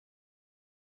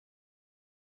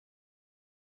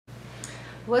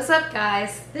What's up,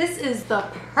 guys? This is the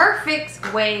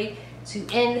perfect way to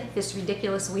end this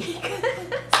ridiculous week.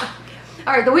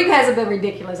 All right, the week hasn't been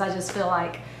ridiculous. I just feel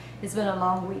like it's been a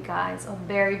long week, guys. A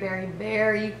very, very,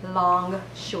 very long,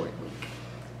 short week.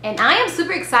 And I am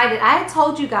super excited. I had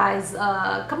told you guys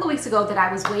a couple of weeks ago that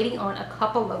I was waiting on a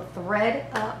couple of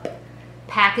ThredUp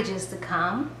packages to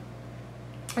come.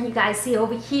 And you guys see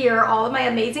over here all of my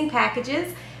amazing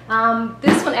packages.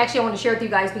 This one actually I want to share with you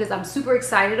guys because I'm super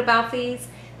excited about these.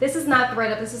 This is not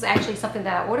ThredUp. This is actually something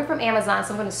that I ordered from Amazon.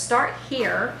 So I'm going to start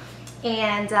here.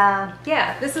 And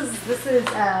yeah, this is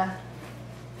a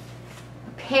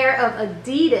pair of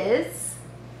Adidas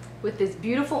with this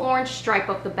beautiful orange stripe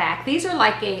up the back. These are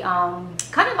like a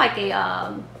kind of like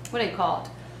a what are they called?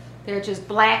 They're just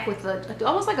black with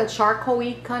almost like a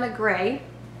charcoal-y kind of gray.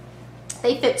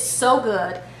 They fit so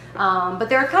good. But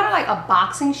they're kind of like a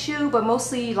boxing shoe, but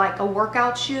mostly like a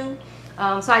workout shoe.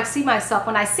 So I see myself,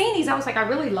 when I seen these, I was like, I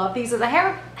really love these. I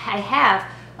have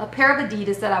a pair of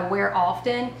Adidas that I wear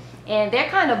often, and they're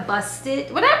kind of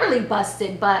busted. Well, not really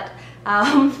busted, but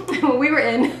when we were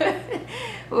in,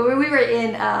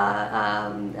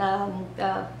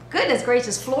 goodness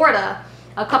gracious, Florida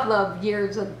a couple of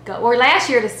years ago, or last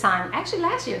year this time,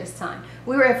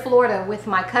 we were in Florida with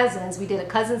my cousins. We did a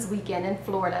cousins weekend in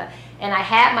Florida, and I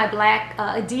had my black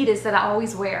Adidas that I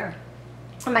always wear.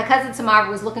 And my cousin Tamara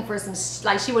was looking for some,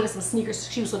 like, she wanted some sneakers.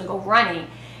 She was going to go running,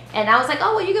 and I was like,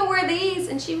 oh, well, you can wear these.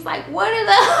 And she was like, what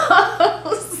are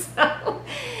those? So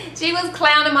she was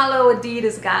clowning my little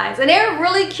Adidas, guys, and they're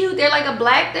really cute. They're like a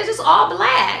black, they're just all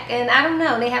black, and I don't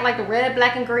know, they have like the red,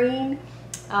 black, and green.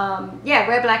 Yeah,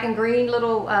 red, black, and green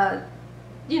little,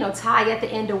 you know, tie at the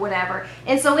end or whatever.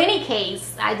 And so in any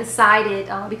case, I decided,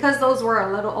 because those were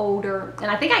a little older,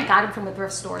 and I think I got them from a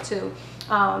thrift store too.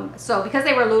 So because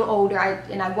they were a little older,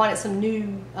 I wanted some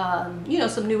new, you know,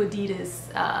 some new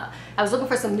Adidas. I was looking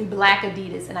for some new black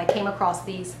Adidas, and I came across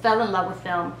these, fell in love with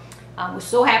them. Was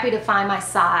so happy to find my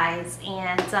size,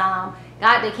 and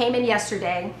they came in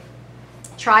yesterday.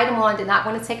 Tried them on, did not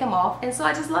want to take them off, and so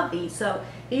I just love these. So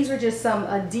these were just some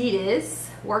Adidas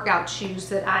workout shoes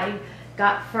that I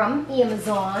got from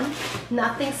Amazon.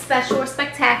 Nothing special or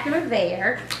spectacular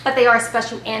there, but they are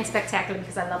special and spectacular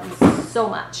because I love them so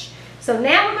much. So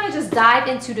now we're going to just dive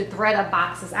into the ThredUp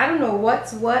boxes. I don't know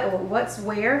what's what or what's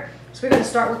where, so we're going to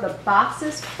start with the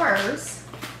boxes first.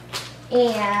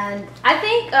 And I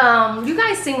think you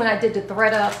guys seen when I did the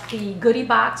ThredUp, the goodie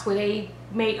box where they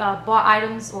bought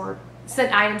items or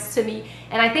sent items to me,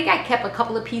 and I think I kept a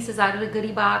couple of pieces out of the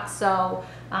goodie box. So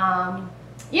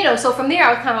you know, so from there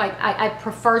I was kind of like, I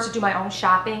prefer to do my own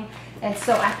shopping, and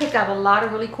so I picked out a lot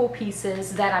of really cool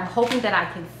pieces that I'm hoping that I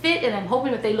can fit, and I'm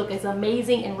hoping that they look as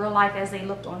amazing in real life as they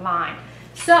looked online.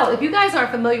 So if you guys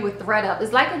aren't familiar with ThredUp,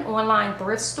 it's like an online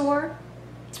thrift store,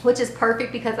 which is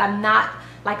perfect because I'm not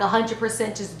like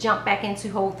 100% just jump back into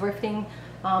whole thrifting,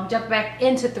 jump back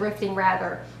into thrifting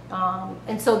rather.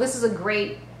 And so this is a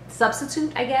great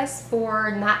substitute, I guess,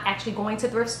 for not actually going to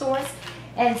thrift stores.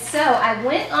 And so I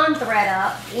went on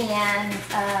ThredUp and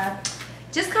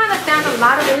just kind of found a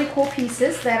lot of really cool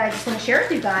pieces that I just want to share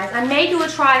with you guys. I may do a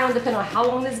try on depending on how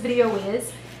long this video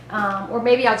is, or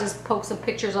maybe I'll just poke some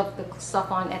pictures of the stuff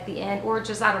on at the end, or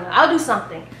just, I don't know, I'll do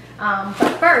something.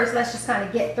 But first, let's just kind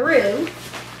of get through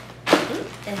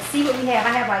and see what we have. I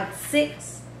have like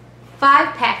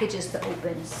 5 packages to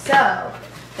open. So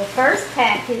the first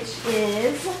package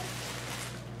is,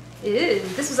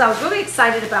 I was really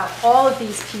excited about all of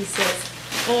these pieces,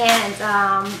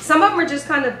 and some of them are just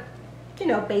kind of, you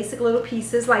know, basic little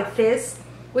pieces like this,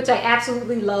 which I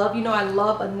absolutely love. You know, I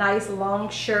love a nice long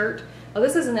shirt. Oh,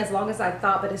 this isn't as long as I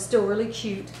thought, but it's still really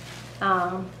cute.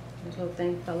 This little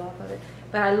thing fell off of it.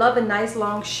 But I love a nice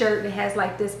long shirt that has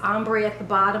like this ombre at the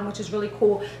bottom, which is really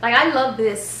cool. Like, I love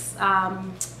this,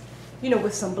 you know,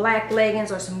 with some black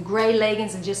leggings or some gray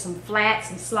leggings and just some flats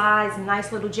and slides and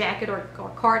nice little jacket or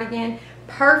cardigan.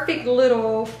 Perfect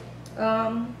little,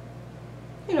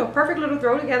 you know, perfect little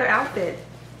throw together outfit.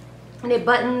 And it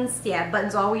buttons, yeah,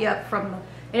 buttons all the way up from, and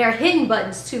there are hidden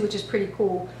buttons too, which is pretty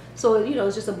cool. So, you know,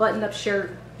 it's just a button up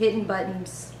shirt, hidden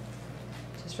buttons,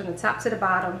 just from the top to the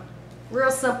bottom.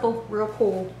 Real simple, real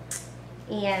cool.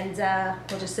 And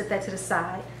we'll just set that to the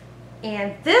side.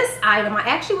 And this item, I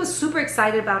actually was super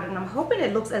excited about it, and I'm hoping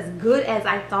it looks as good as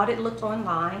I thought it looked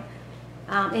online.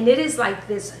 And it is like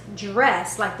this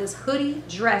dress, like this hoodie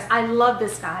dress. I love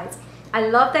this, guys. I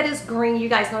love that it's green. You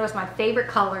guys know that's my favorite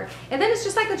color. And then it's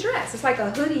just like a dress. It's like a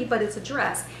hoodie, but it's a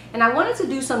dress. And I wanted to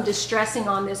do some distressing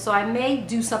on this, so I may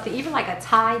do something, even like a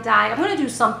tie-dye. I'm going to do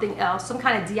something else, some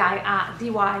kind of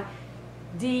DIY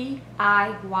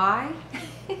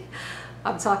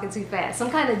I'm talking too fast.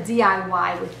 Some kind of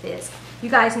DIY with this. You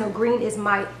guys know green is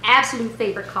my absolute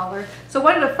favorite color. So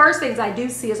one of the first things I do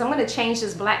see is I'm going to change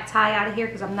this black tie out of here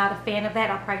because I'm not a fan of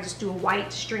that. I'll probably just do a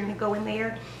white string to go in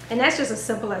there. And that's just as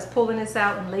simple as pulling this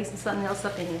out and lacing something else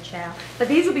up in your child. But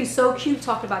these would be so cute,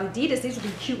 talking about Adidas. These would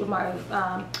be cute with my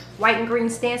white and green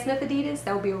Stan Smith Adidas.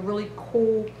 That would be a really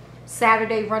cool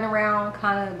Saturday run around,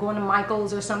 kind of going to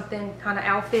Michael's or something kind of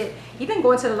outfit. Even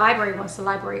going to the library once the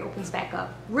library opens back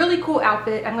up. Really cool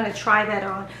outfit. I'm going to try that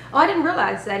on. Oh, I didn't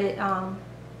realize that it, oh,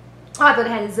 I thought it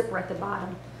had a zipper at the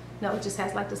bottom. No, it just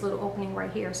has like this little opening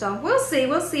right here. So we'll see.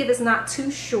 We'll see if it's not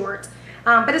too short.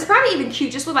 But it's probably even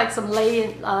cute just with like some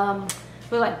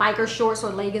with like biker shorts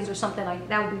or leggings or something like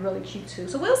that. Would be really cute too.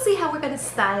 So we'll see how we're going to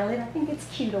style it. I think it's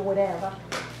cute or whatever.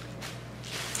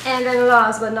 And then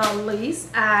last but not least,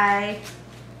 I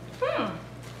don't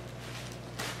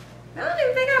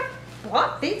even think I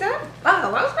bought these up.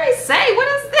 Oh, I was going to say, what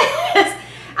is this?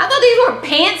 I thought these were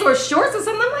pants or shorts or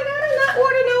something. I'm like, I did not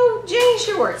order no jean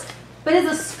shorts. But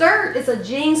it's a skirt. It's a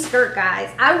jean skirt,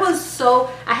 guys. I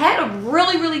had a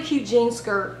really, really cute jean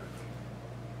skirt.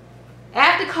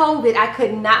 After COVID, I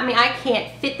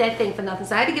can't fit that thing for nothing.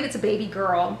 So I had to give it to baby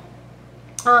girl.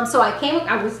 So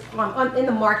I was in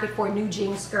the market for a new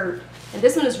jean skirt, and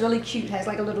this one is really cute. It has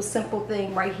like a little simple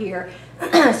thing right here.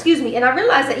 Excuse me. And I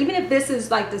realized that even if this is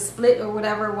like the split or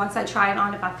whatever, once I try it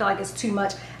on, if I feel like it's too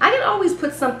much, I can always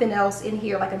put something else in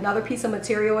here, like another piece of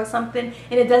material or something,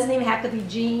 and it doesn't even have to be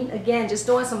jean. Again, just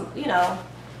doing some, you know,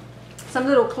 some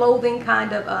little clothing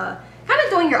kind of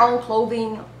doing your own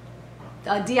clothing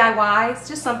DIYs,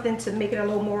 just something to make it a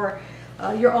little more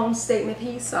your own statement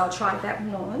piece. So I'll try that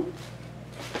one on.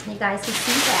 You guys can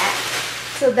see that.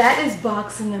 So that is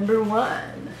box number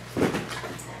 1.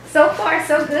 So far,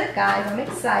 so good, guys. I'm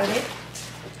excited.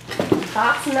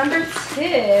 Box number 2.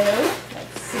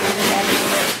 Let's see what we have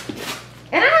here.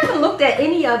 And I haven't looked at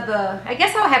any of the, I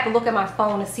guess I'll have to look at my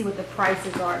phone to see what the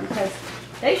prices are because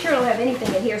they sure don't have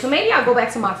anything in here. So maybe I'll go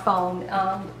back to my phone.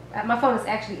 My phone is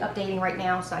actually updating right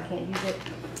now, so I can't use it.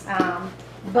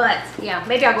 But yeah,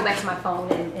 maybe I'll go back to my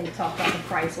phone and talk about the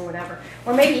price or whatever.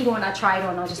 Or maybe even when I try it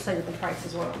on, I'll just tell you what the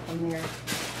prices were from there.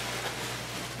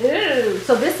 Ooh,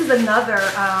 so this is another,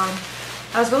 I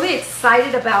was really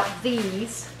excited about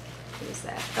these. What is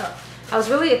that? Oh, I was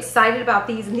really excited about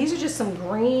these, and these are just some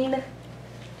green.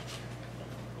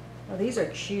 Oh, these are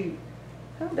cute.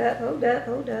 Hold up, hold up,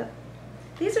 hold up.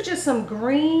 These are just some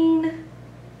green.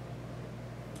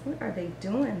 What are they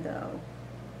doing though?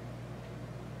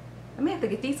 I may have to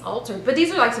get these altered, but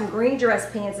these are like some green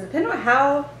dress pants, and depending on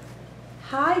how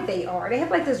high they are, they have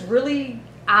like this really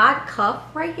odd cuff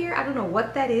right here. I don't know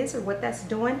what that is or what that's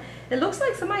doing. It looks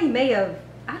like somebody may have,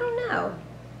 I don't know.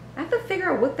 I have to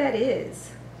figure out what that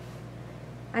is.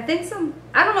 I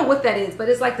don't know what that is, but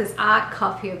it's like this odd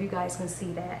cuff here, if you guys can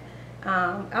see that.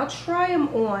 I'll try them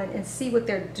on and see what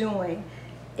they're doing.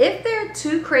 If they're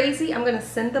too crazy, I'm gonna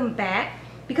send them back.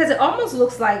 Because it almost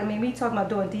looks like, I mean, me talking about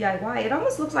doing DIY, it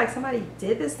almost looks like somebody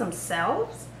did this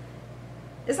themselves.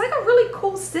 It's like a really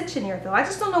cool stitch in here though. I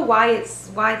just don't know why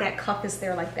that cuff is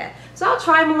there like that. So I'll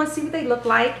try them on, see what they look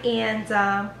like. And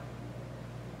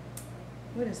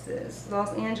what is this?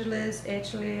 Los Angeles,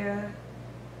 Edgelere.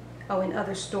 Oh, in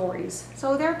Other Stories.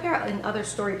 So they're a pair in Other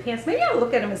Story pants. Maybe I'll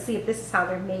look at them and see if this is how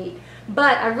they're made.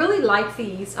 But I really like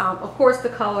these. Of course, the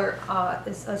color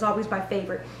is always my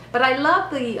favorite. But I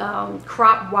love the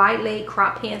wide leg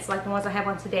crop pants like the ones I have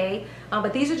on today.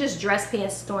 But these are just dress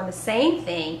pants doing the same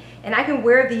thing. And I can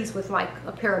wear these with like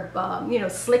a pair of, you know,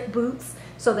 slick boots.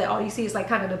 So that all you see is like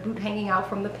kind of the boot hanging out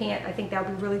from the pant. I think that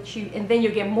would be really cute. And then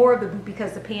you'll get more of the boot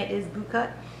because the pant is boot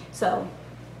cut. So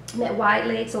that wide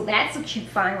leg, so that's a cute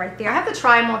find right there. I have to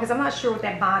try them on because I'm not sure what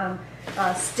that bottom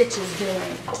stitch is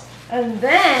doing. And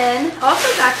then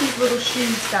also got these little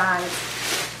shoes, guys.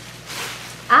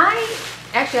 I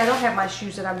don't have my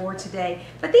shoes that I wore today,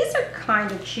 but these are kind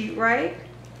of cute, right?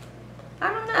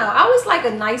 I don't know. I always like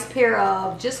a nice pair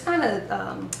of just kind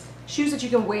of shoes that you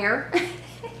can wear.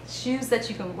 Shoes that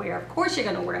you can wear. Of course you're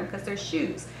gonna wear them because they're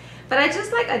shoes. But I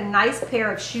just like a nice pair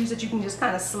of shoes that you can just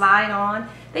kind of slide on.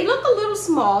 They look a little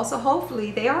small, so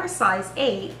hopefully they are a size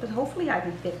 8, but hopefully I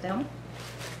can fit them.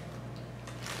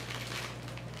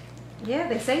 Yeah,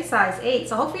 they say size 8,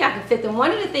 so hopefully I can fit them.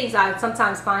 One of the things I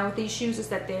sometimes find with these shoes is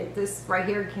that this right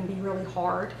here can be really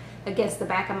hard against the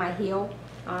back of my heel.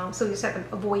 So you just have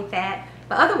to avoid that.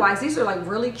 But otherwise, these are like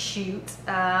really cute.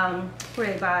 Where are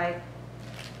they by?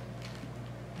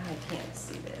 I can't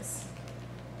see this.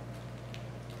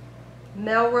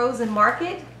 Melrose and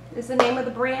Market. is the name of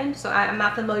the brand. So I'm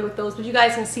not familiar with those, but you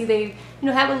guys can see they, you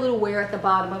know, have a little wear at the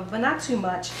bottom of it, but not too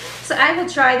much. So I will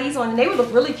try these on, and they would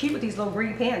look really cute with these little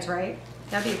green pants, right?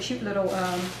 That'd be a cute little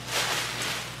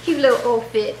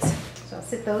outfit. So I'll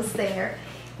sit those there.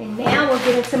 And now we'll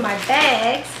get into my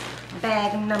bags.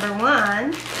 Bag number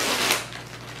 1.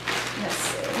 Let's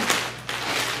see.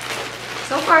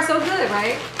 So far, so good,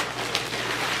 right?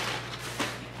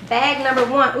 Bag number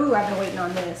 1. Ooh, I've been waiting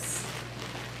on this.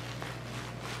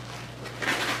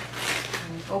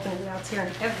 Open it out,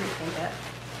 tearing everything up.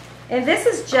 And this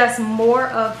is just more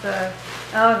of the,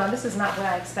 oh no, this is not what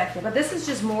I expected, but this is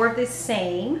just more of the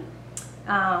same.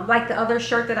 Like the other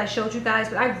shirt that I showed you guys,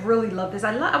 but I really love this.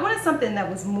 I wanted something that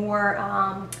was more,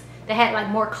 that had like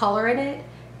more color in it.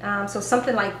 So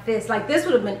something like this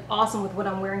would have been awesome with what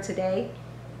I'm wearing today.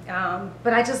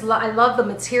 But I love the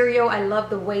material. I love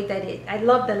the way that I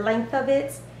love the length of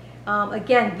it.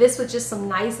 Again, this with just some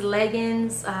nice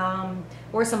leggings,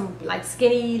 or some like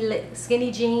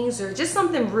skinny jeans, or just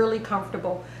something really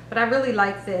comfortable. But I really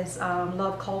like this.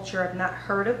 Love Culture. I've not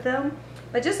heard of them,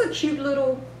 but just a cute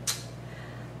little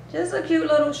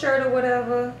shirt or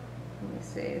whatever. Let me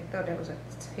see. I thought there was a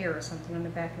tear or something on the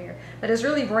back there, but it's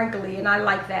really wrinkly, and I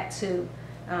like that too.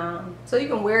 So you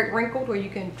can wear it wrinkled, or you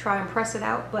can try and press it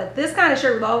out. But this kind of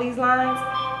shirt with all these lines,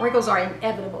 wrinkles are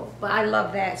inevitable. But I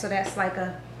love that. So that's like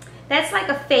a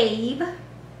fave.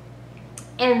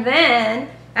 And then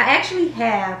I actually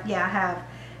have,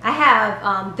 I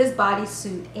have this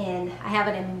bodysuit in. I have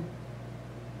it in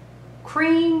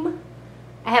cream.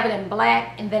 I have it in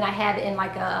black, and then I have it in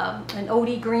like an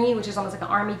OD green, which is almost like an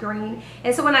army green.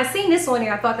 And so when I seen this on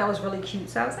here, I thought that was really cute.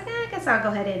 So I was like, I guess I'll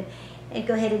go ahead and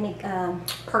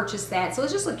purchase that. So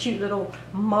it's just a cute little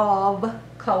mauve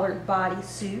colored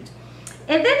bodysuit.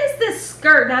 And then it's this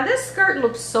skirt. Now this skirt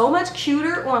looks so much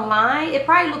cuter online. It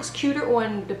probably looks cuter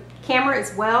on the camera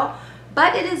as well,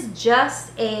 but it is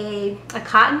just a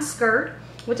cotton skirt,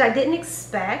 which I didn't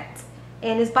expect.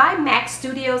 And it's by MAC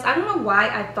Studios. I don't know why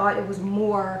I thought it was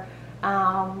more,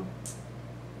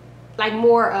 like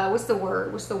more, what's the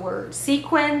word?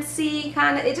 Sequency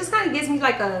kind of. It just kind of gives me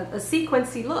like a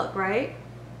sequency look, right?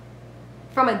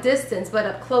 From a distance, but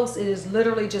up close it is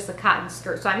literally just a cotton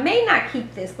skirt. So I may not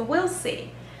keep this, but we'll see.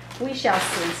 We shall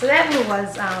see. So that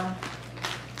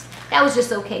was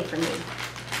just okay for me.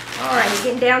 All right,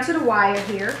 getting down to the wire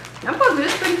here. I'm going to do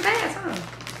this pretty fast, huh?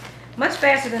 Much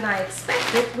faster than I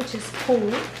expected, which is cool.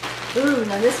 Ooh,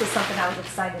 now this was something I was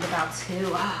excited about too.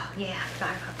 Oh, yeah, I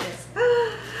forgot about this.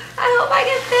 I hope I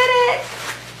can fit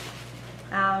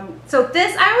it. So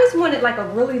this, I always wanted like a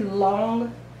really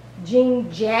long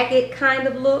jean jacket kind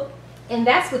of look. And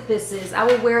that's what this is. I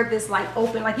would wear this like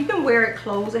open. Like you can wear it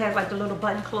closed. It has like the little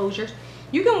button closures.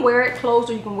 You can wear it closed,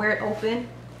 or you can wear it open.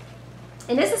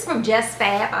 And this is from Just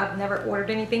Fab. I've never ordered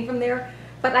anything from there.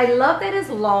 But I love that it's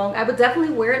long. I would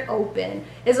definitely wear it open.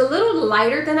 It's a little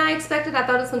lighter than I expected. I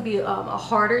thought it was going to be a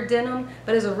harder denim,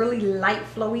 but it's a really light,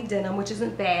 flowy denim, which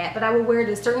isn't bad. But I would wear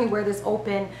this, certainly wear this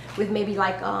open with maybe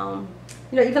like,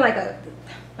 you know, even like a,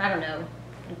 I don't know,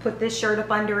 put this shirt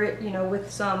up under it, you know, with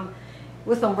some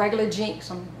regular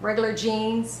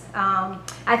jeans.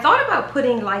 I thought about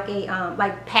putting like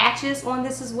like patches on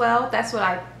this as well. That's what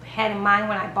I had in mind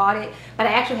when I bought it, but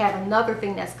I actually have another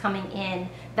thing that's coming in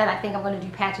that I think I'm going to do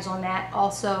patches on that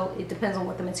also. It depends on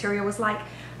what the material is like,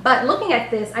 but looking at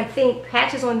this, I think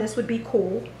patches on this would be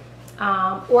cool.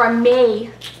 Or I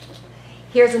may,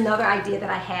 here's another idea that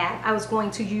I had. I was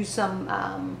going to use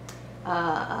some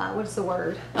what's the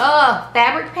word,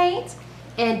 fabric paint,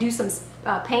 and do some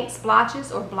paint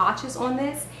splotches or blotches on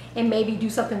this, and maybe do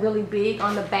something really big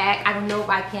on the back. I don't know if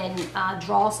I can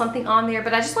draw something on there,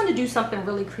 but I just want to do something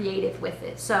really creative with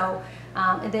it. So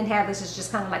and then have this as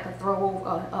just kind of like a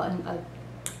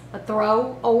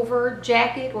throw over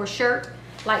jacket or shirt.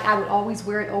 Like I would always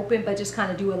wear it open, but just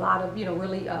kind of do a lot of, you know,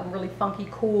 really really funky,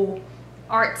 cool,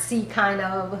 artsy kind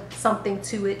of something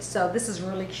to it. So this is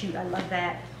really cute. I love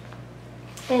that.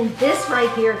 And this right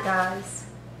here, guys,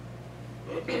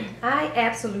 I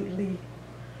absolutely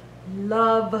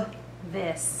love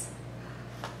this.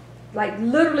 Like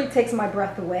literally takes my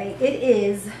breath away.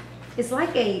 It's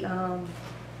like a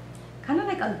kind of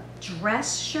like a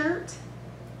dress shirt,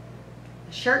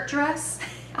 a shirt dress.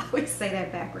 I always say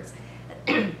that backwards.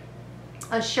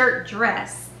 A shirt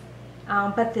dress,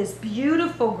 but this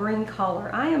beautiful green color.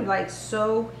 I am like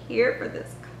so here for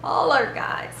this color,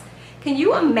 guys. Can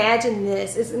you imagine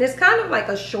this? It's kind of like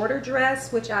a shorter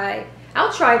dress, which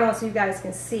I'll try it on so you guys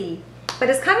can see. But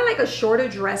it's kind of like a shorter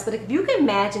dress. But if you can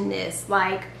imagine this,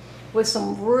 like with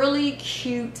some really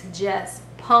cute just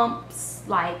pumps,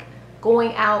 like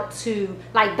going out to,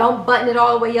 like, don't button it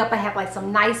all the way up. I have like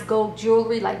some nice gold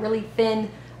jewelry, like really thin,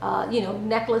 you know,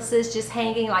 necklaces just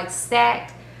hanging like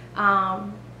stacked.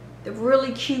 The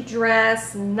really cute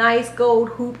dress, nice gold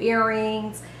hoop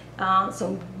earrings,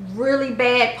 some really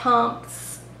bad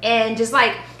pumps, and just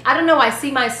like, I don't know, I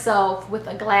see myself with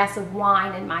a glass of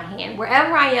wine in my hand.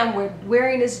 Wherever I am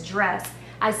wearing this dress,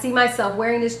 I see myself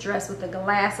wearing this dress with a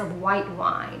glass of white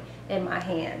wine in my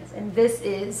hands. And this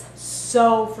is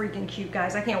so freaking cute,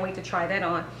 guys. I can't wait to try that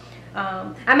on.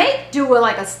 I may do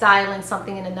like a styling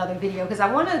something in another video, because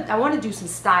I want to do some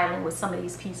styling with some of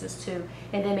these pieces too,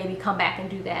 and then maybe come back and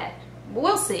do that.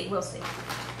 We'll see, we'll see.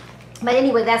 But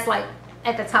anyway, that's like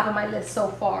at the top of my list so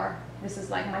far. This is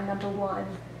like my #1.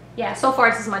 Yeah, so far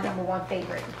this is my #1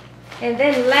 favorite. And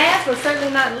then last but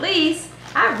certainly not least,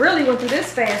 I really went through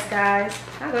this fast, guys.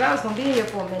 I thought I was gonna be here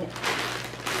for a minute.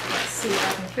 Let's see if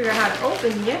I can figure out how to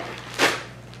open it.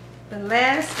 The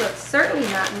last but certainly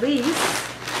not least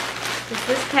is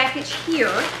this package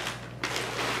here.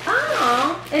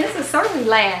 Oh, and this is certainly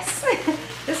last.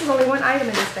 This is only one item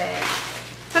in this bag.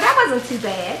 So that wasn't too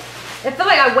bad. It felt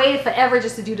like I waited forever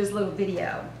just to do this little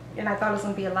video. And I thought it was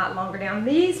gonna be a lot longer. Now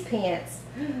these pants,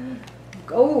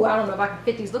 oh, I don't know if I can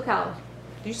fit these. Look how,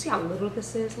 do you see how little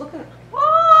this is? Look at,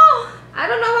 oh, I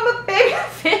don't know if I'm gonna be able to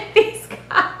fit these guys.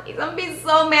 I'm gonna be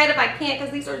so mad if I can't,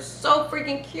 because these are so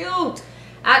freaking cute.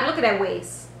 Look at that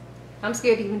waist. I'm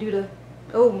scared to even do the,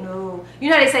 oh no. You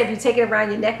know how they say if you take it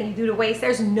around your neck and you do the waist,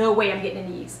 there's no way I'm getting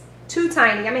in these. Too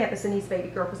tiny. I may have to send these baby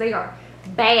girl, because they are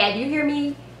bad. You hear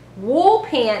me? Wool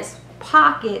pants,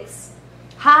 pockets,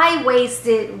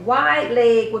 high-waisted, wide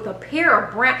leg with a pair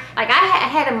of brown, like I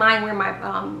had in mind wear my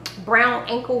brown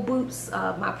ankle boots,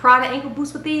 my Prada ankle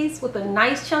boots with these, with a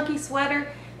nice chunky sweater.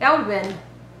 That would have been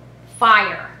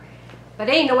fire. But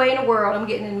there ain't no way in the world I'm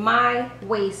getting in my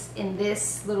waist in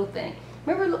this little thing.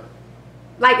 Remember, look,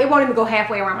 like it won't even go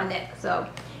halfway around my neck. So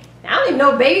I don't even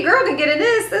know if baby girl can get in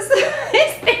this.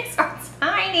 These things are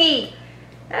tiny.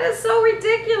 That is so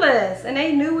ridiculous. And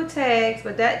they new with tags,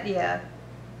 but that, yeah.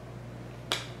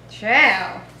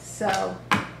 Ciao. So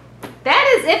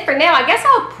that is it for now. I guess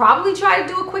I'll probably try to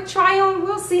do a quick try on.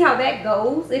 We'll see how that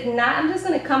goes. If not, I'm just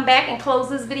going to come back and close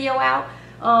this video out.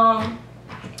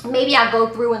 Maybe I'll go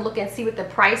through and look and see what the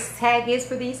price tag is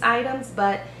for these items,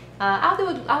 but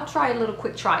I'll try a little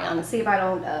quick try on and see if I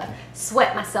don't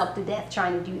sweat myself to death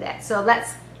trying to do that. So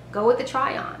let's go with the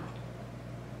try on.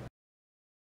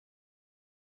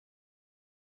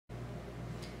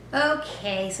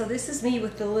 Okay, so this is me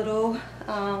with the little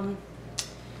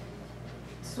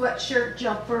sweatshirt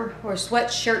jumper or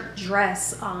sweatshirt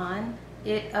dress on.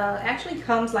 It actually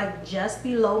comes like just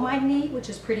below my knee, which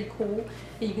is pretty cool.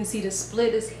 And you can see the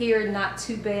split is here, not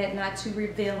too bad, not too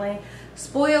revealing.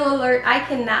 Spoiler alert, I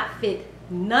cannot fit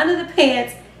none of the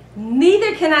pants,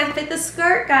 neither can I fit the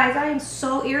skirt, guys. I am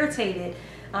so irritated.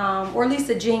 Or at least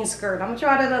the jean skirt. I'm gonna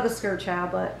try that other skirt,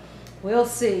 child, but we'll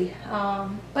see.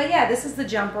 But yeah, this is the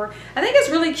jumper. I think it's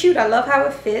really cute. I love how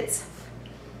it fits.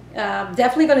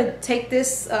 Definitely gonna take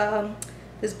this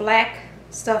this black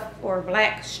stuff or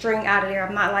black string out of there.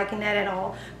 I'm not liking that at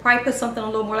all. Probably put something a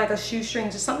little more like a shoestring,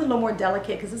 just something a little more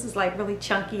delicate, because this is like really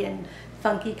chunky and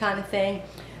funky kind of thing.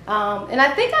 And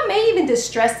I think I may even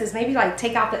distress this, maybe like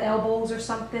take out the elbows or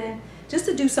something, just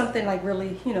to do something like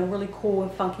really, you know, really cool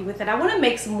and funky with it. I want to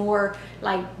make some more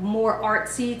like more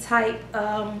artsy type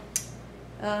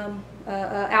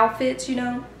outfits, you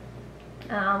know.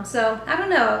 So I don't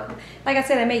know, like I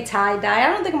said, I may tie-dye. I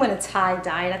don't think I'm going to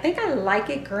tie-dye it. I think I like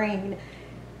it green,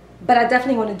 but I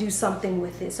definitely want to do something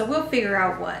with it. So we'll figure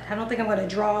out what. I don't think I'm going to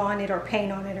draw on it or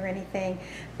paint on it or anything,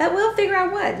 but we'll figure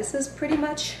out what. This is pretty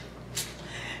much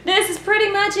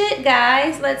it,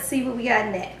 guys. Let's see what we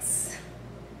got next.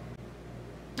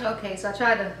 Okay, so I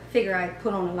tried to figure I'd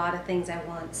put on a lot of things at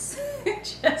once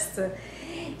just to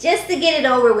get it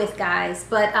over with, guys.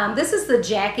 But this is the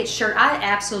jacket shirt. I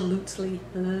absolutely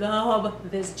love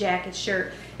this jacket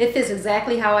shirt. It fits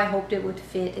exactly how I hoped it would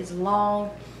fit. It's long.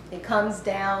 It comes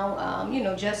down, you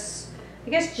know, just, I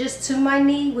guess, just to my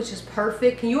knee, which is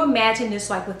perfect. Can you imagine this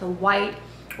like with a white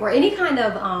or any kind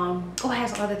of, oh, I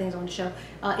have some other things on the show.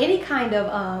 Any kind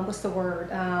of, what's the word?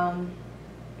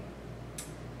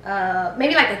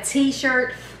 Maybe like a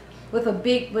t-shirt with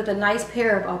a nice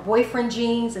pair of boyfriend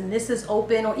jeans, and this is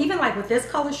open, or even like with this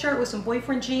color shirt with some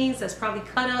boyfriend jeans that's probably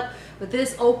cut up, with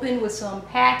this open with some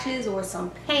patches or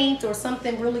some paint or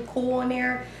something really cool on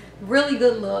there. Really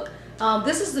good look.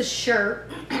 This is the shirt,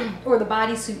 or the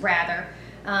bodysuit rather.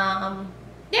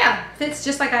 Yeah, fits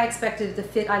just like I expected it to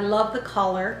fit. I love the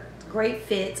color, great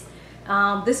fit.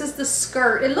 This is the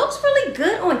skirt. It looks really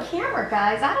good on camera,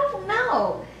 guys. I don't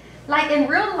know. like in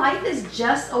real life it's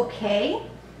just okay,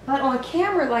 but on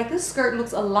camera, like this skirt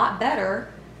looks a lot better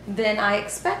than I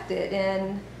expected,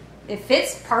 and it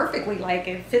fits perfectly. Like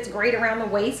it fits great around the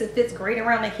waist, it fits great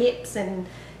around the hips, and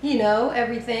you know,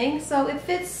 everything. So it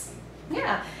fits,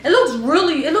 yeah. It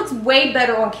looks way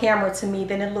better on camera to me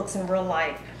than it looks in real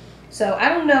life. So I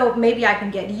don't know, maybe I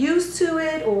can get used to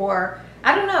it, or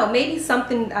I don't know, maybe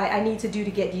something I need to do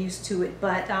to get used to it.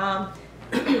 But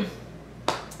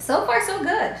so far so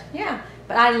good, yeah.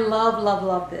 But I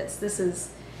love this. This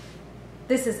is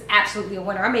absolutely a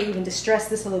winner. I may even distress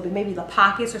this a little bit, maybe the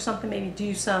pockets or something, maybe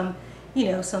do some, you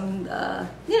know,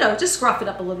 just scruff it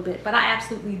up a little bit. But I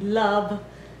absolutely love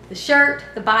the shirt,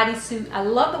 the bodysuit. I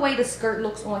love the way the skirt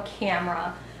looks on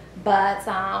camera, but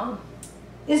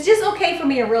it's just okay for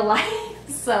me in real life.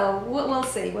 So we'll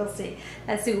see. Let's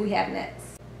see what we have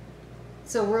next.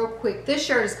 So real quick, this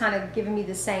shirt is kind of giving me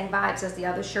the same vibes as the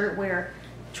other shirt, where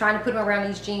trying to put them around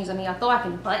these jeans. I mean, I thought I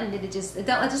can button it.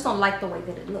 I just don't like the way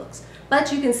that it looks.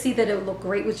 But you can see that it would look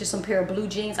great with just some pair of blue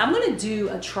jeans. I'm going to do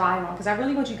a try on because I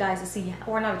really want you guys to see,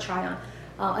 or not a try on,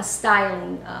 a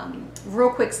styling, real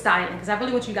quick styling, because I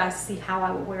really want you guys to see how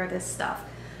I would wear this stuff.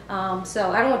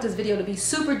 So I don't want this video to be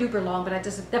super duper long, but I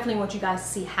just definitely want you guys to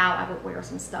see how I would wear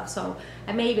some stuff. So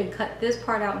I may even cut this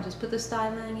part out and just put the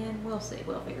styling in. We'll see.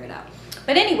 We'll figure it out.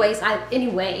 But anyways,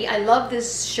 I love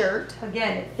this shirt.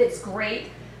 Again, it fits great.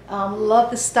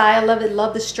 Love the style of it.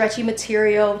 Love the stretchy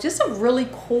material. Just a really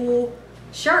cool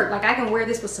shirt. Like I can wear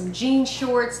this with some jean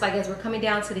shorts, like as we're coming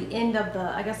down to the end of the,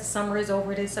 I guess the summer is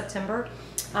over, it is September.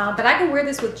 But I can wear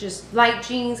this with just light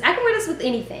jeans. I can wear this with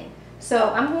anything.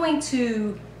 So I'm going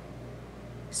to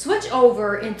switch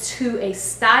over into a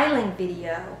styling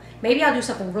video. Maybe I'll do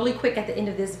something really quick at the end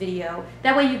of this video.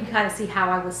 That way you can kind of see how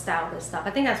I would style this stuff.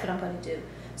 I think that's what I'm going to do.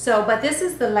 So, but this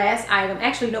is the last item.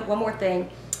 Actually, no, one more thing.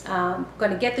 I'm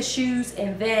going to get the shoes,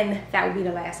 and then that will be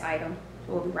the last item.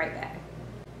 We'll be right back.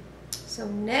 So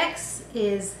next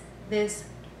is this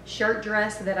shirt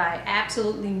dress that I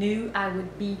absolutely knew I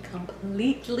would be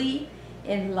completely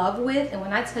in love with. And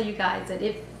when I tell you guys that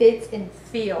it fits and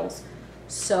feels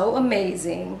so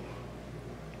amazing,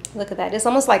 look at that. It's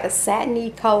almost like a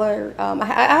satiny color. I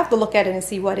have to look at it and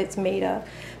see what it's made of,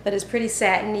 but it's pretty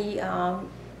satiny.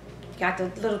 Got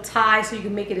the little tie so you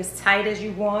can make it as tight as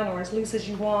you want or as loose as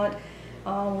you want.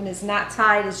 When it's not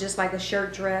tight, it's just like a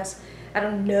shirt dress. I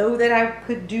don't know that I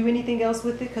could do anything else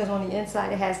with it because on the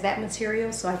inside it has that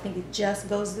material, so I think it just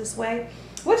goes this way,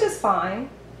 which is fine.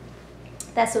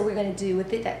 That's what we're going to do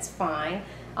with it. That's fine.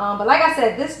 But like I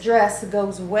said, this dress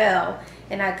goes well,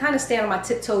 and I kind of stand on my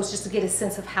tiptoes just to get a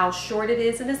sense of how short it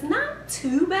is, and it's not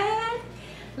too bad.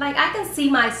 Like I can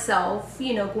see myself,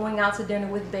 you know, going out to dinner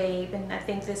with Babe, and I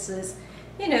think this is,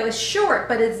 you know, it's short,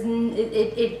 but it's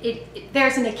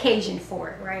there's an occasion for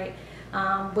it, right?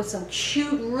 With some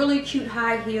cute, really cute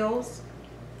high heels.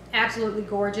 Absolutely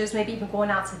gorgeous. Maybe even going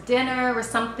out to dinner or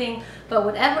something. But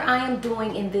whatever I am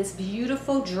doing in this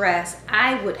beautiful dress,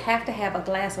 I would have to have a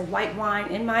glass of white wine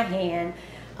in my hand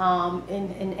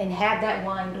and have that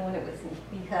wine doing it with me,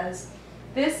 because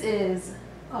this is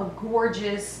a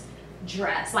gorgeous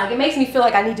dress. Like it makes me feel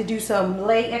like I need to do some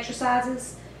leg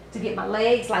exercises to get my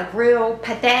legs like real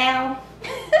pedal,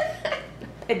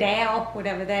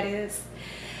 whatever that is.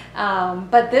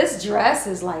 But this dress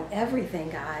is like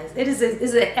everything, guys. It is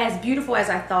as beautiful as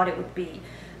I thought it would be.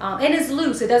 And it's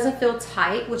loose. It doesn't feel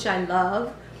tight, which I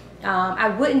love. I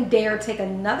wouldn't dare take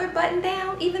another button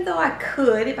down, even though I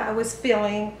could if I was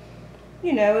feeling,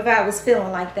 you know, if I was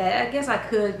feeling like that. I guess I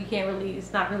could. You can't really,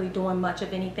 it's not really doing much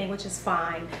of anything, which is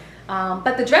fine.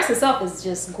 But the dress itself is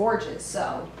just gorgeous.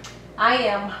 So I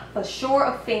am for sure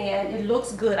a fan. It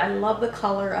looks good. I love the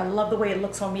color. I love the way it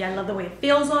looks on me. I love the way it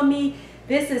feels on me.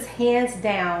 This is hands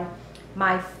down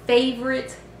my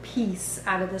favorite piece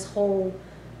out of this whole,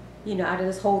 you know, out of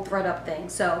this whole thread up thing.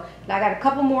 So I got a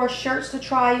couple more shirts to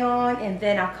try on, and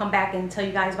then I'll come back and tell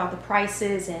you guys about the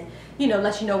prices and, you know,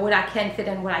 let you know what I can fit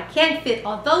and what I can't fit,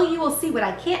 although you will see what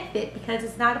I can't fit because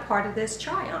it's not a part of this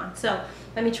try on. So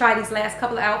let me try these last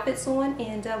couple of outfits on,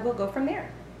 and we'll go from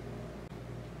there.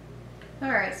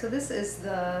 All right, so this is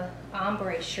the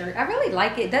ombre shirt. I really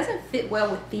like it. It doesn't fit well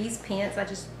with these pants. I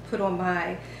just put on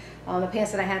my the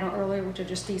pants that I had on earlier, which are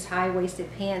just these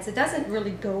high-waisted pants. It doesn't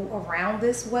really go around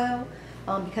this well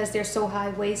because they're so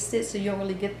high-waisted, so you don't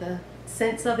really get the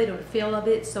sense of it or the feel of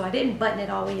it. So I didn't button it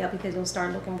all the way up because it'll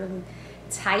start looking really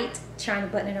tight trying to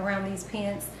button it around these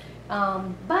pants.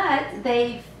 But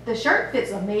the shirt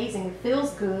fits amazing. It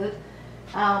feels good.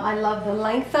 I love the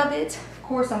length of it. Of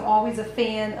course, I'm always a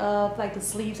fan of like the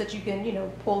sleeves that you can, you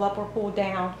know, pull up or pull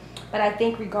down. But I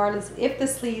think regardless,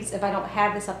 if I don't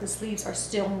have this up, the sleeves are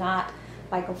still not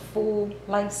like a full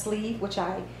length sleeve, which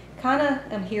I kind of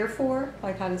am here for.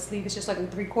 Like how the sleeve is just like a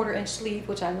 3/4 inch sleeve,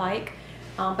 which I like.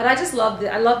 But I just love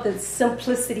I love the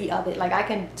simplicity of it. Like I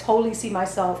can totally see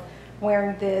myself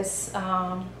wearing this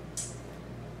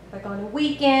like on a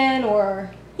weekend,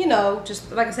 or you know,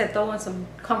 just like I said, throw on some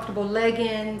comfortable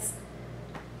leggings,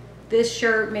 this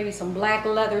shirt, maybe some black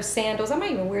leather sandals. I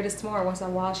might even wear this tomorrow once I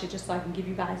wash it, just so I can give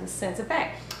you guys a sense. In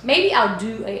fact, maybe I'll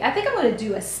do I think I'm going to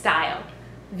do a style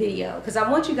video, because I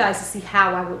want you guys to see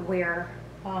how I would wear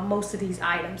most of these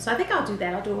items. So I think I'll do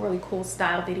that. I'll do a really cool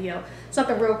style video,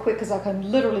 something real quick, because I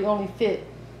can literally only fit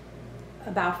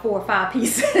about 4 or 5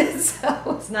 pieces,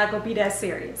 so it's not going to be that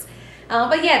serious.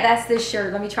 But yeah, that's this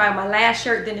shirt. Let me try my last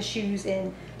shirt, then the shoes,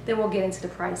 and then we'll get into the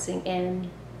pricing. And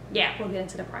yeah, we'll get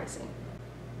into the pricing.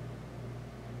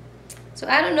 So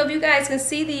I don't know if you guys can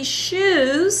see these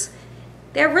shoes.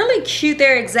 They're really cute.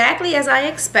 They're exactly as I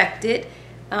expected.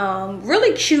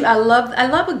 Really cute. I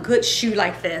love a good shoe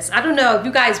like this. I don't know if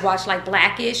you guys watch like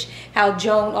Blackish, how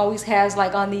Joan always has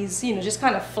like on these, you know, just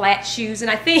kind of flat shoes.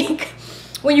 And I think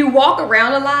when you walk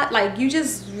around a lot, like you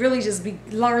just really just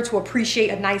learn to appreciate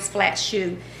a nice flat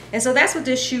shoe. And so that's what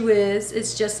this shoe is.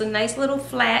 It's just a nice little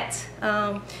flat,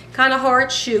 kind of hard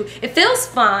shoe. It feels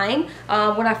fine.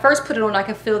 When I first put it on, I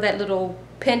can feel that little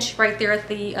pinch right there at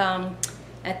the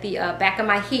back of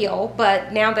my heel.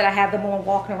 But now that I have them on,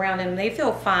 walking around in them, they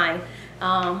feel fine.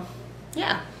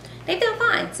 Yeah, they feel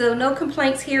fine. So no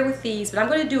complaints here with these. But I'm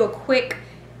going to do a quick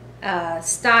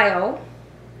style,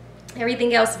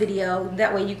 everything else video.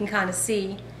 That way you can kind of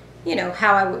see, you know,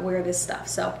 how I would wear this stuff.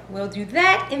 So we'll do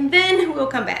that, and then we'll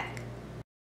come back.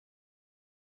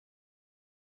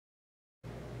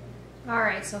 All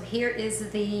right, so here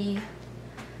is the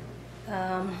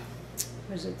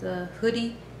the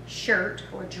hoodie shirt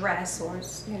or dress, or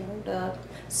you know, the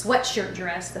sweatshirt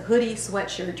dress, the hoodie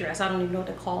sweatshirt dress. I don't even know what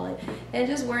to call it. And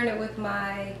just wearing it with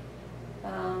my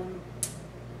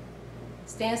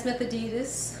Stan Smith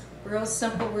Adidas. Real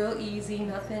simple, real easy,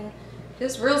 nothing,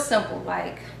 just real simple.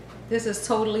 Like this is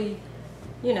totally,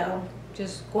 you know,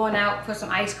 just going out for some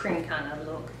ice cream kind of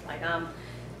look. Like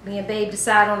me and Babe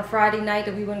decided on a Friday night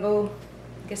that we want to go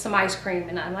get some ice cream,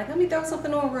 and I'm like, let me throw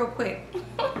something on real quick.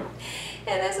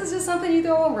 And this is just something you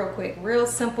throw on real quick. Real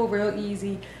simple, real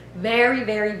easy, very,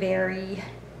 very, very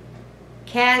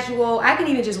casual. I can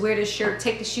even just wear this shirt,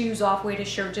 take the shoes off, wear this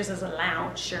shirt just as a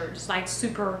lounge shirt. It's like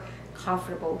super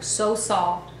comfortable, so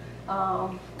soft.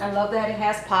 I love that it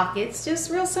has pockets.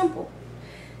 Just real simple.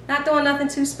 Not doing nothing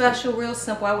too special, real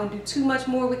simple. I wouldn't do too much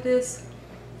more with this.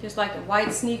 Just like the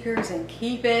white sneakers, and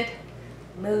keep it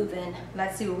moving.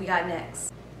 Let's see what we got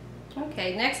next.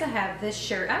 Okay, next I have this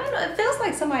shirt. I don't know, it feels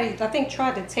like somebody, I think,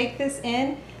 tried to take this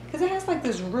in, because it has like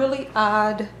this really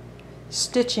odd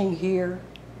stitching here.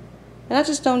 And I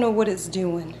just don't know what it's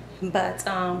doing. But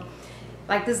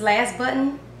like this last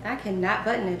button, I cannot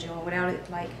button it, Joan, without it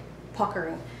like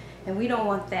puckering. And we don't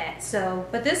want that. So,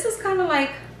 but this is kind of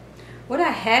like what I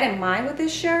had in mind with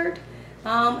this shirt.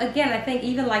 Again, I think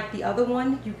even like the other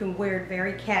one, you can wear it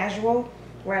very casual,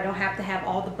 where I don't have to have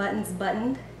all the buttons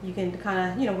buttoned. You can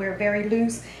kind of, you know, wear it very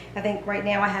loose. I think right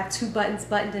now I have 2 buttons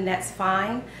buttoned, and that's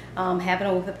fine. Having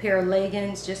it with a pair of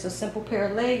leggings, just a simple pair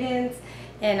of leggings.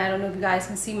 And I don't know if you guys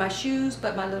can see my shoes,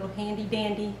 but my little handy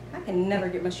dandy, I can never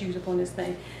get my shoes up on this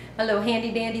thing. My little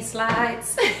handy dandy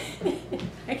slides.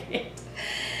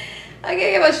 I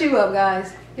can't get my shoe up,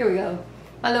 guys. Here we go.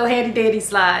 My little handy dandy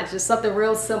slides. Just something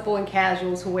real simple and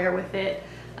casual to wear with it.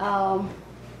 And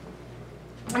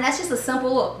that's just a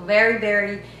simple look. Very,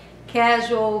 very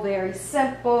casual, very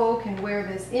simple. Can wear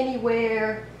this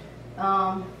anywhere.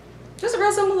 Just a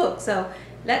real simple look. So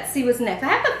let's see what's next. I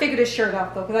have to figure this shirt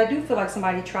out though, because I do feel like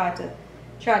somebody tried to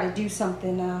do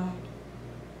something,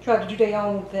 try to do their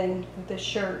own thing with this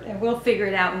shirt, and we'll figure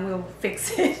it out and we'll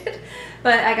fix it.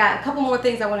 But I got a couple more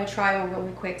things I want to try on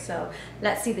really quick, so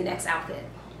let's see the next outfit.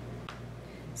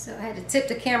 So I had to tip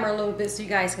the camera a little bit so you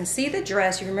guys can see the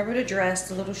dress. You remember the dress,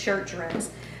 the little shirt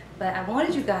dress. But I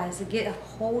wanted you guys to get a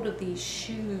hold of these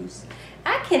shoes.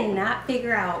 I cannot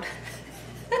figure out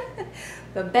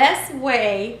the best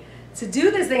way to do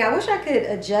this thing. I wish I could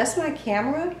adjust my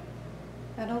camera.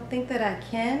 I don't think that I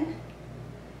can.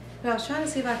 But I was trying to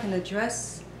see if I can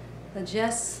adjust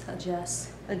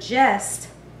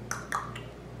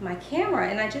my camera,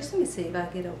 and let me see if I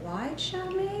get a wide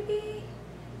shot maybe.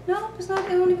 No, it's not,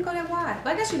 it won't even go that wide.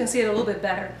 But I guess you can see it a little bit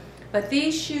better. But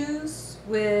these shoes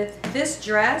with this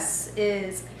dress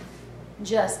is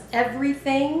just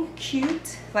everything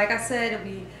cute. Like I said,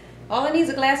 all it needs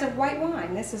is a glass of white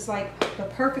wine. This is like the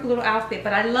perfect little outfit.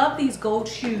 But I love these gold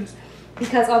shoes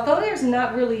because although there's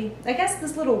not really, I guess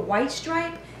this little white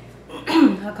stripe,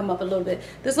 I'll come up a little bit.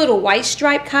 This little white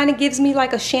stripe kind of gives me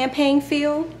like a champagne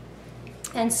feel.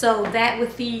 And so that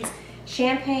with these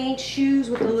champagne shoes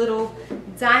with the little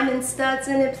diamond studs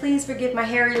in it. Please forgive my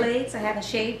hairy legs. I haven't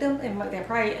shaved them, and they're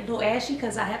probably a little ashy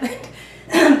because I haven't,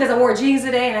 because I wore jeans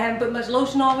today and I haven't put much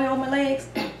lotion all the way on my legs.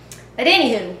 But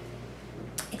anywho,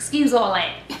 excuse all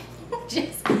that.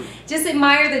 just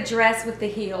admire the dress with the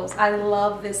heels. I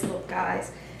love this look,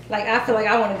 guys. Like, I feel like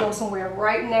I want to go somewhere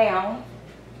right now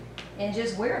and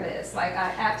just wear this. Like,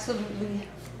 I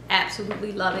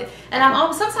absolutely love it.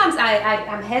 And sometimes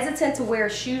I'm hesitant to wear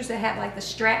shoes that have like the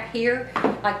strap here,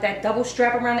 like that double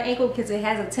strap around the ankle, because it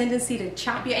has a tendency to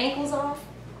chop your ankles off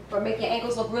or make your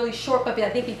ankles look really short. But I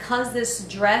think because this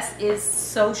dress is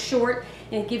so short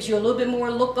and it gives you a little bit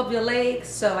more look of your legs,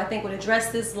 so I think with a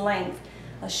dress this length,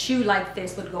 a shoe like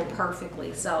this would go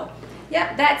perfectly. So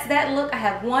yeah, that's that look. I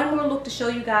have one more look to show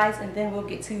you guys, and then we'll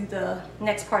get to the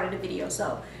next part of the video.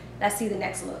 So let's see the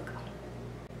next look.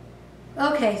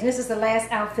 Okay, so this is the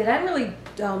last outfit. I didn't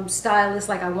really style this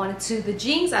like I wanted to. The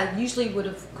jeans I usually would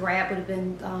have grabbed would have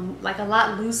been like a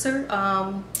lot looser,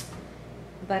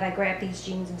 but I grabbed these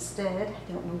jeans instead.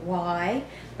 I don't know why,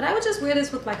 but I would just wear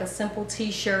this with like a simple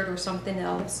t-shirt or something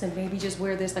else, and maybe just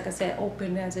wear this, like I said,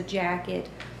 open as a jacket.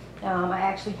 I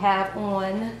actually have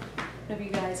on, I don't know if you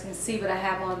guys can see, but I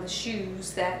have on the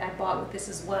shoes that I bought with this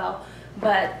as well.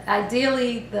 But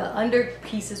ideally, the under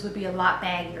pieces would be a lot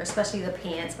baggier, especially the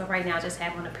pants. But right now, I just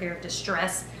have on a pair of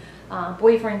distressed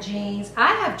boyfriend jeans.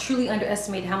 I have truly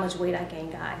underestimated how much weight I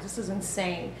gained, guys. This is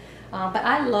insane. But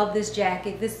I love this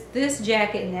jacket. This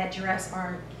jacket and that dress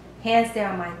are hands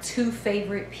down my two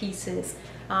favorite pieces.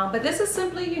 But this is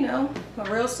simply, you know,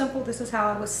 real simple. This is how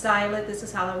I would style it. This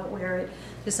is how I would wear it.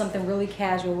 Just something really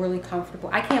casual, really comfortable.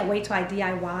 I can't wait till I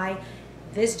DIY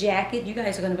this jacket. You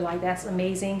guys are going to be like, that's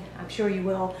amazing. I'm sure you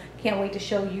will. Can't wait to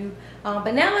show you.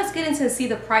 But now let's get into see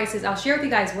the prices. I'll share with you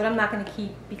guys what I'm not going to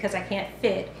keep because I can't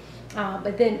fit.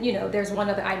 But then, you know, there's one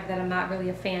other item that I'm not really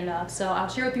a fan of. So I'll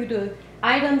share with you the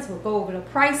items. We'll go over the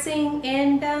pricing.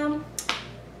 And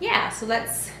yeah, so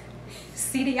let's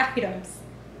see the items.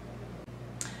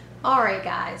 Alright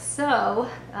guys, so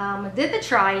I did the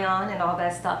try on and all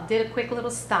that stuff, did a quick little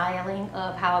styling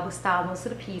of how I would style most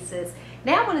of the pieces.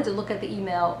 Now I wanted to look at the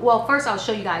email. Well, first I'll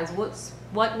show you guys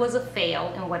what was a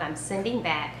fail and what I'm sending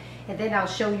back, and then I'll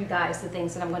show you guys the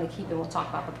things that I'm going to keep, and we'll talk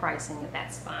about the pricing if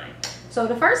that's fine. So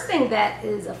the first thing that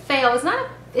is a fail is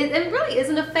not, it really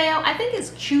isn't a fail. I think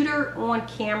it's cuter on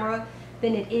camera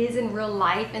than it is in real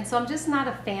life, and so I'm just not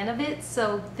a fan of it.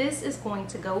 So this is going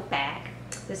to go back.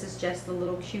 This is just a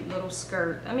little cute little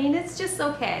skirt. I mean, it's just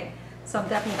okay. So I'm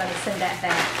definitely going to send that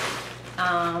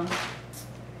back.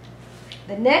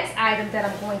 The next item that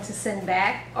I'm going to send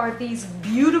back are these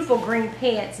beautiful green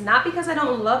pants. Not because I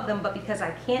don't love them, but because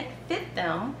I can't fit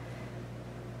them.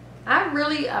 I'm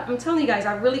telling you guys,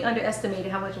 I really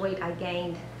underestimated how much weight I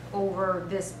gained over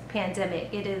this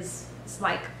pandemic. It's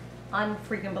like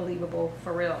unfreaking believable,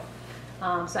 for real.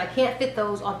 So I can't fit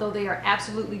those, although they are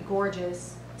absolutely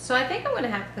gorgeous. So I think I'm going to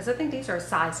have, because I think these are a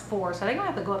size 4, so I think I'm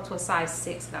going to have to go up to a size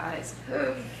 6, guys.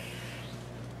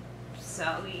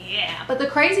 So yeah. But the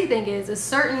crazy thing is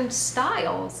certain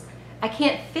styles, I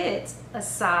can't fit a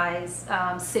size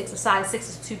 6. A size 6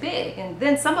 is too big. And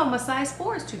then some of them, a size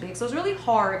 4 is too big. So it's really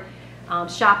hard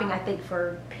shopping, I think,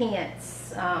 for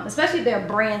pants. Especially if they're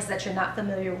brands that you're not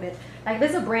familiar with. Like if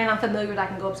there's a brand I'm familiar with, I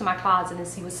can go up to my closet and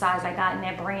see what size I got in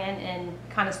that brand and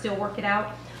kind of still work it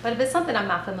out. But if it's something I'm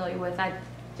not familiar with, I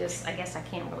guess I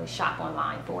can't really shop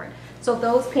online for it. So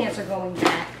those pants are going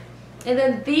back. And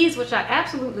then these, which I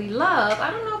absolutely love,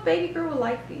 I don't know if baby girl will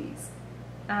like these.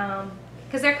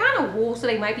 Because they're kind of wool, so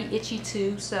they might be itchy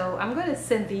too. So I'm going to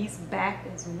send these back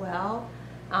as well.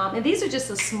 And these are just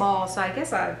a small, so I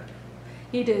guess I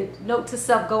need to note to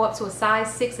self, go up to a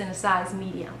size 6 and a size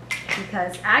medium.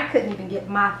 Because I couldn't even get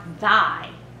my thigh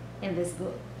in this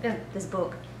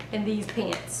book, in these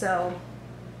pants. So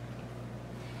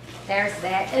there's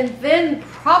that. And then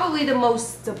probably the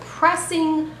most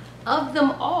depressing of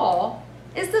them all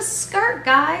is the skirt,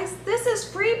 guys. This is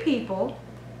Free People.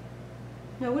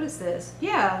 No, what is this?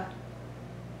 Yeah.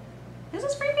 This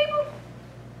is Free People?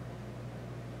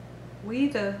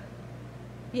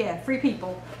 Yeah, Free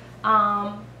People.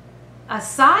 A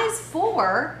size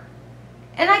 4,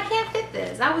 and I can't fit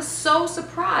this. I was so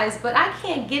surprised, but I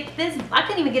can't get this. I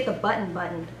couldn't even get the button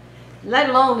buttoned,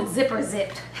 let alone the zipper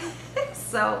zipped.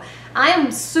 So I am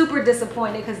super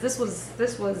disappointed because this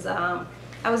was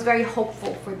I was very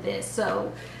hopeful for this.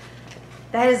 So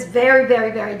that is very,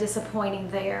 very, very disappointing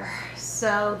there.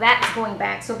 So that's going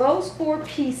back. So those 4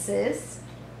 pieces,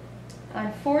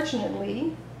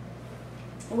 unfortunately,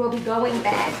 will be going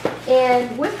back.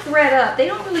 And with ThredUp, they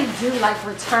don't really do like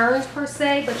returns per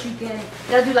se, but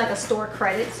they'll do like a store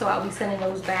credit. So I'll be sending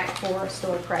those back for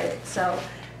store credit. So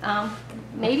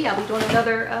maybe I'll be doing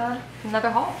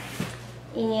another haul.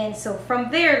 And so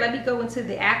from there, let me go into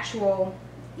the actual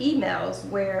emails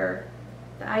where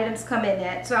the items come in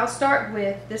at. So I'll start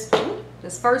with this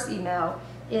first email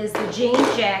is the jean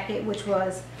jacket, which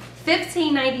was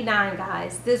 $15.99,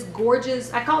 guys. This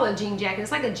gorgeous, I call it a jean jacket.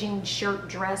 It's like a jean shirt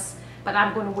dress, but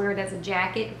I'm going to wear it as a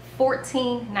jacket.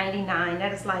 $14.99.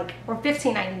 That is like, or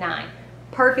 $15.99.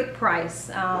 Perfect price.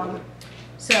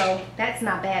 So that's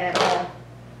not bad at all.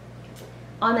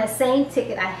 On that same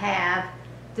ticket, I have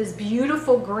this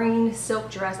beautiful green silk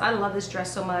dress. I love this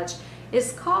dress so much.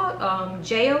 It's called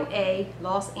JOA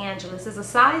Los Angeles. It's a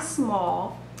size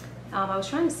small. I was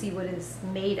trying to see what it's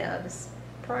made of. It's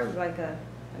probably like I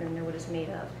don't know what it's made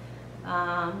of.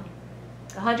 100%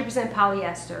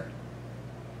 polyester.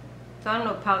 So I don't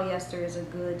know if polyester is a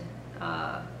good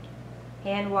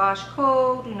hand wash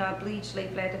cold, do not bleach, lay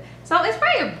flat. So it's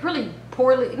probably a really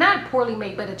not poorly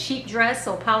made, but a cheap dress.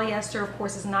 So polyester, of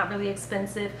course, is not really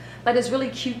expensive, but it's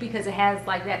really cute because it has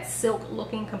like that silk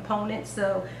looking component.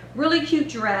 So really cute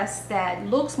dress that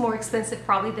looks more expensive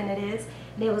probably than it is.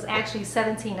 And it was actually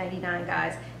 $17.99,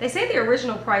 guys. They say the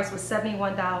original price was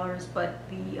 $71, but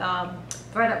the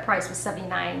ThredUp price was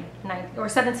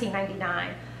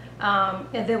 $17.99.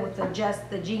 And then with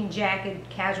the jean jacket,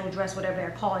 casual dress, whatever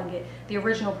they're calling it, the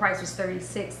original price was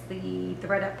 $36. The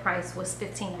ThredUp price was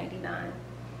 $15.99.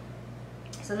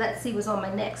 So let's see what's on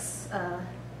my next. Yeah,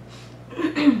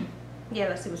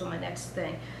 let's see what's on my next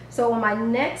thing. So on my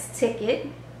next ticket,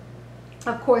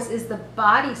 of course, is the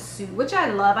bodysuit, which I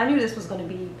love. I knew this was going to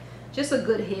be just a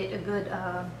good hit, a good.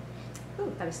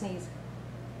 Ooh, gotta sneeze.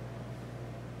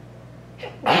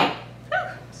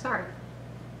 Sorry.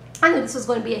 I knew this was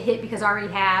going to be a hit because I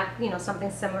already have, you know, something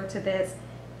similar to this.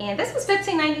 And this was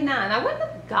 $15.99. I wouldn't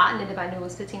have gotten it if I knew it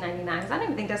was $15.99 because I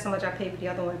didn't think that's how much I paid for the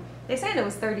other one. They said it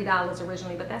was $30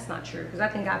 originally, but that's not true because I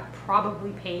think I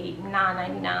probably paid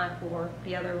 $9.99 for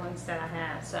the other ones that I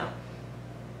have. So,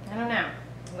 I don't know.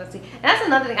 Let's see. And that's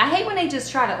another thing. I hate when they just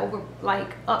try to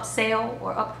upsell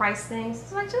or upprice things.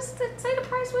 It's like, just say the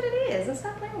price what it is and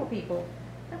stop playing with people.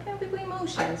 Stop playing with people's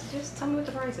emotions. Just tell me what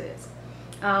the price is.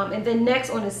 And then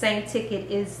next on the same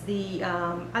ticket is the,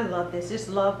 I love this, just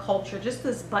love culture, just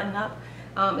this button up.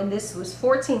 And this was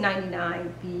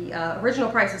 $14.99. The original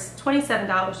price was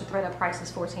 $27. The ThredUp price was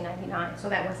 $14.99. So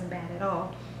that wasn't bad at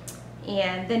all.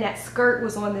 And then that skirt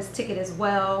was on this ticket as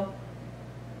well.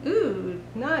 Ooh,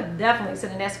 no, I definitely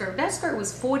said in that skirt. That skirt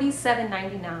was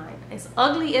 $47.99. As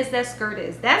ugly as that skirt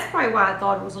is, that's probably why I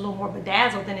thought it was a little more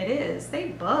bedazzled than it is. They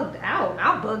bugged out.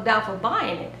 I bugged out for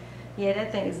buying it. Yeah,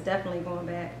 that thing is definitely going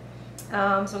back.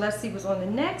 So let's see what's on the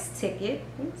next ticket.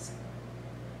 Oops.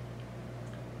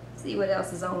 See what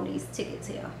else is on these tickets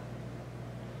here.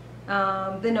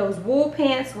 Then those wool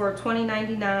pants were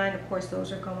 $20.99. Of course,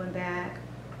 those are going back.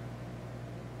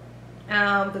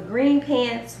 The green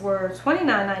pants were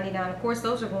 $29.99. Of course,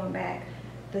 those are going back.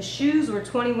 The shoes were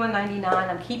 $21.99.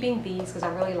 I'm keeping these because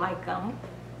I really like them.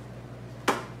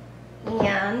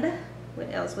 And what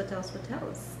else?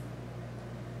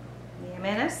 Yeah,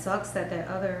 man, that sucks that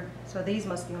other, so these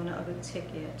must be on the other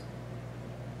ticket.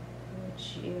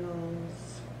 Which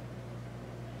is,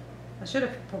 I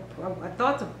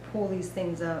thought to pull these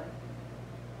things up,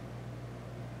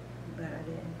 but I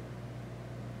didn't.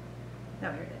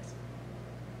 Oh, here it is.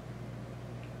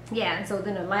 Yeah, and so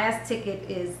then the last ticket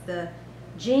is the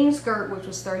jean skirt, which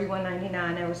was $31.99.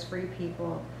 That was free,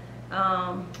 people.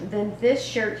 Then this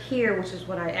shirt here, which is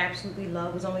what I absolutely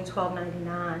love, was only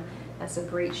 $12.99. That's a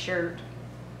great shirt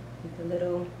with the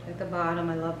little at the bottom.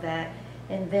 I love that.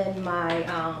 And then my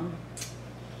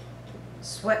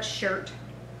sweatshirt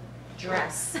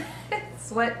dress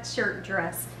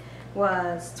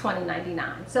was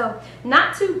 $20.99. So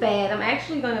not too bad. I'm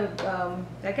actually gonna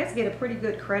I guess get a pretty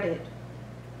good credit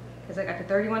because I got the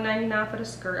 $31.99 for the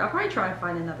skirt. I'll probably try and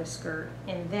find another skirt,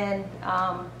 and then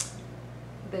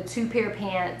the 2 pair of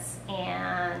pants,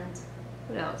 and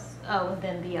what else? Oh, and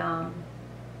then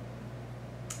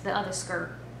the other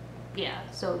skirt. Yeah,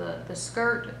 so the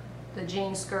skirt, the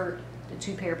jean skirt, the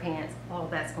 2 pair of pants, all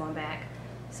of that's going back.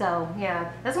 So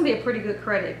yeah, that's gonna be a pretty good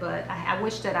credit, but I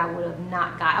wish that I would have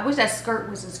not got, I wish that skirt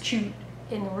was as cute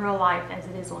in real life as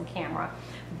it is on camera.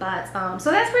 But so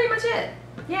that's pretty much it.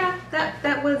 Yeah,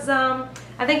 that was I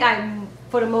think I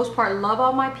for the most part love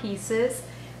all my pieces.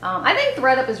 I think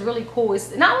ThredUp is really cool.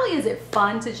 It's not only is it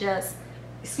fun to just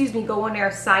go on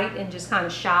their site and just kind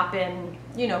of shop and,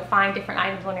 you know, find different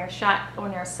items on their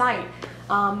site.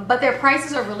 But their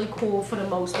prices are really cool for the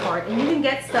most part, and you can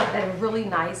get stuff at a really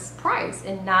nice price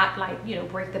and not like, you know,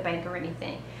 break the bank or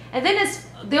anything. And then it's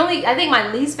the only, I think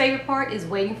my least favorite part is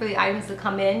waiting for the items to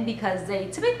come in, because they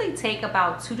typically take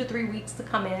about 2 to 3 weeks to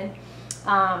come in.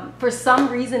 For some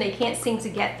reason, they can't seem to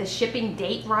get the shipping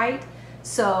date right.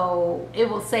 So it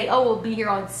will say, oh, we'll be here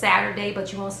on Saturday,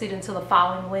 but you won't see it until the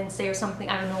following Wednesday or something.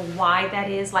 I don't know why that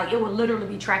is. Like, it will literally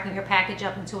be tracking your package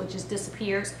up until it just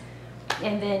disappears.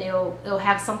 And then it'll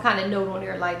have some kind of note on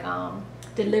there like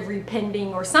delivery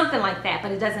pending or something like that,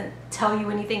 but it doesn't tell you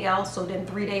anything else. So then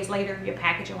 3 days later, your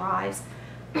package arrives.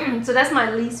 So that's my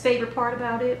least favorite part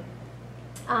about it.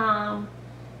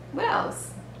 What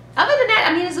else? Other than that,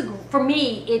 I mean, for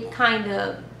me, it kind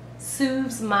of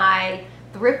soothes my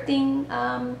thrifting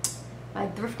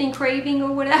craving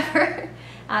or whatever.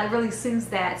 It really soothes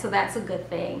that, so that's a good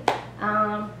thing.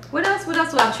 What else? Well,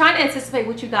 I'm trying to anticipate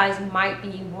what you guys might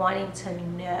be wanting to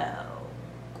know.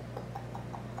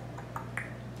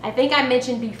 I think I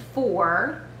mentioned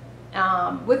before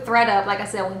with ThredUp, like I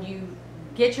said, when you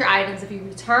get your items, if you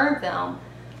return them,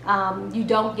 you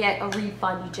don't get a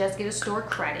refund, you just get a store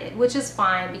credit, which is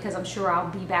fine because I'm sure I'll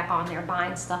be back on there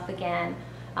buying stuff again.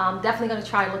 Definitely going to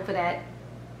try to look for that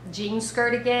jean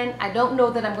skirt again. I don't know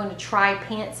that I'm going to try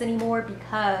pants anymore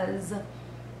because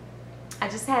I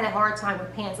just had a hard time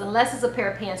with pants. Unless it's a pair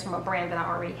of pants from a brand that I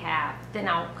already have, then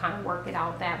I'll kind of work it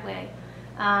out that way.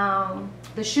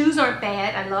 The shoes aren't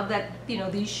bad. I love that, you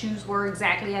know, these shoes were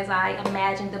exactly as I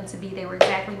imagined them to be. They were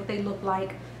exactly what they looked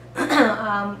like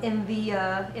in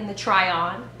the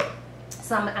try-on.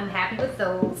 So I'm happy with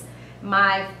those.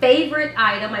 My favorite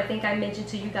item, I think I mentioned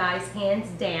to you guys, hands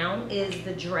down, is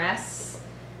the dress.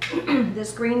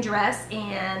 This green dress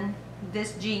and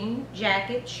this jean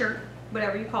jacket, shirt,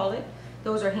 whatever you call it.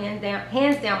 Those are hands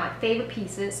down my favorite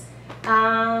pieces.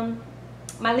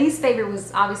 My least favorite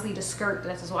was obviously the skirt.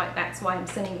 That's why I'm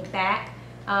sending it back.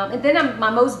 And then my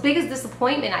most biggest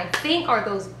disappointment, I think, are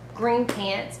those green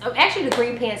pants. Actually, the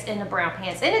green pants and the brown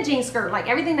pants and the jean skirt. Like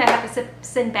everything that I have to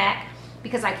send back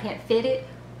because I can't fit it.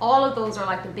 All of those are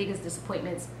like the biggest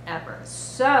disappointments ever.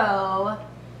 So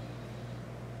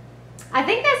I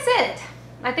think that's it.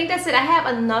 I think that's it. I have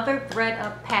another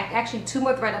ThredUp pack, actually 2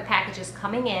 more ThredUp packages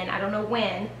coming in. I don't know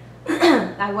when.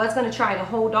 I was going to try to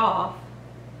hold off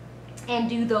and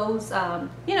do those,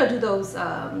 you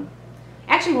know,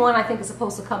 actually one I think is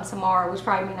supposed to come tomorrow, which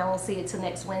probably means I won't see it till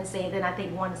next Wednesday. And then I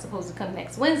think one is supposed to come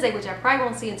next Wednesday, which I probably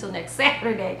won't see until next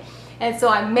Saturday. And so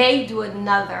I may do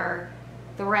another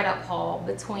ThredUp haul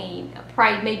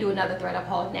probably may do another ThredUp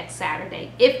haul next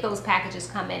Saturday if those packages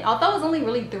come in. Although it's only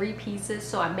really 3 pieces,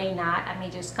 so I may not. I may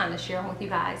just kind of share them with you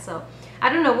guys. So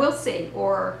I don't know, we'll see.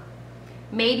 Or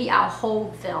maybe I'll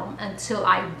hold them until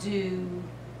I do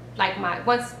like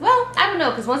well, I don't know,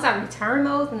 because once I return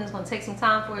those, then it's going to take some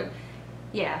time for it.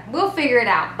 Yeah, we'll figure it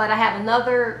out. But I have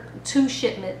another 2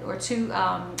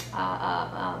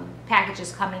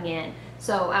 packages coming in.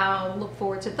 So I'll look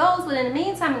forward to those. But in the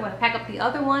meantime, I'm going to pack up the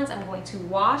other ones. I'm going to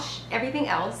wash everything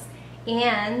else.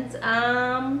 And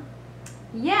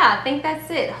yeah, I think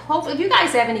that's it. If you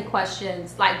guys have any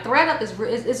questions, like ThredUp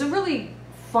is a really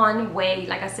fun way,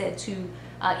 like I said, to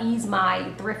ease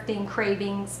my thrifting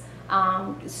cravings.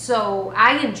 So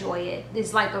I enjoy it.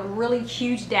 It's like a really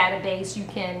huge database. You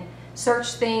can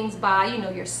search things by, you know,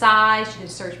 your size. You can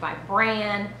search by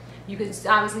brand. You can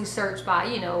obviously search by,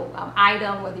 you know,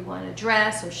 item, whether you want a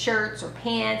dress or shirts or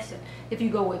pants. If you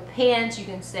go with pants, you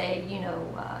can say, you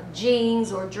know,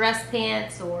 jeans or dress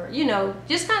pants, or, you know,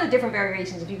 just kind of different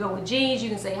variations. If you go with jeans, you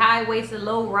can say high-waisted,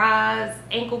 low-rise,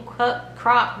 ankle cut,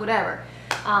 crop, whatever.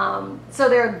 So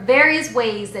there are various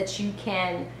ways that you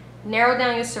can narrow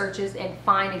down your searches and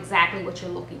find exactly what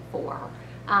you're looking for.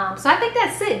 So I think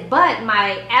that's it. But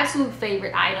my absolute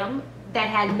favorite item that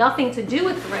had nothing to do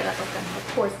with ThredUp,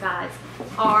 of course, guys,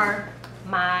 are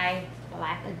my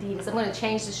black Adidas. I'm going to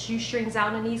change the shoestrings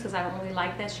out on these because I don't really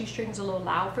like that. Shoestring's a little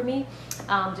loud for me.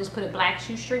 Just put a black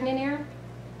shoestring in there.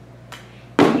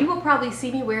 And you will probably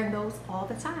see me wearing those all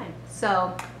the time.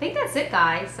 So I think that's it,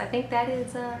 guys. I think that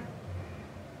is,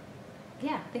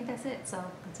 yeah, I think that's it. So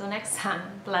until next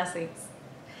time, blessings.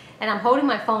 And I'm holding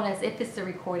my phone as if it's the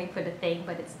recording for the thing,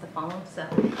 but it's the phone. So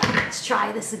let's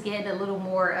try this again a little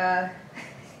more.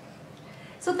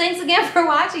 So thanks again for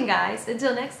watching, guys.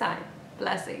 Until next time,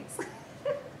 blessings.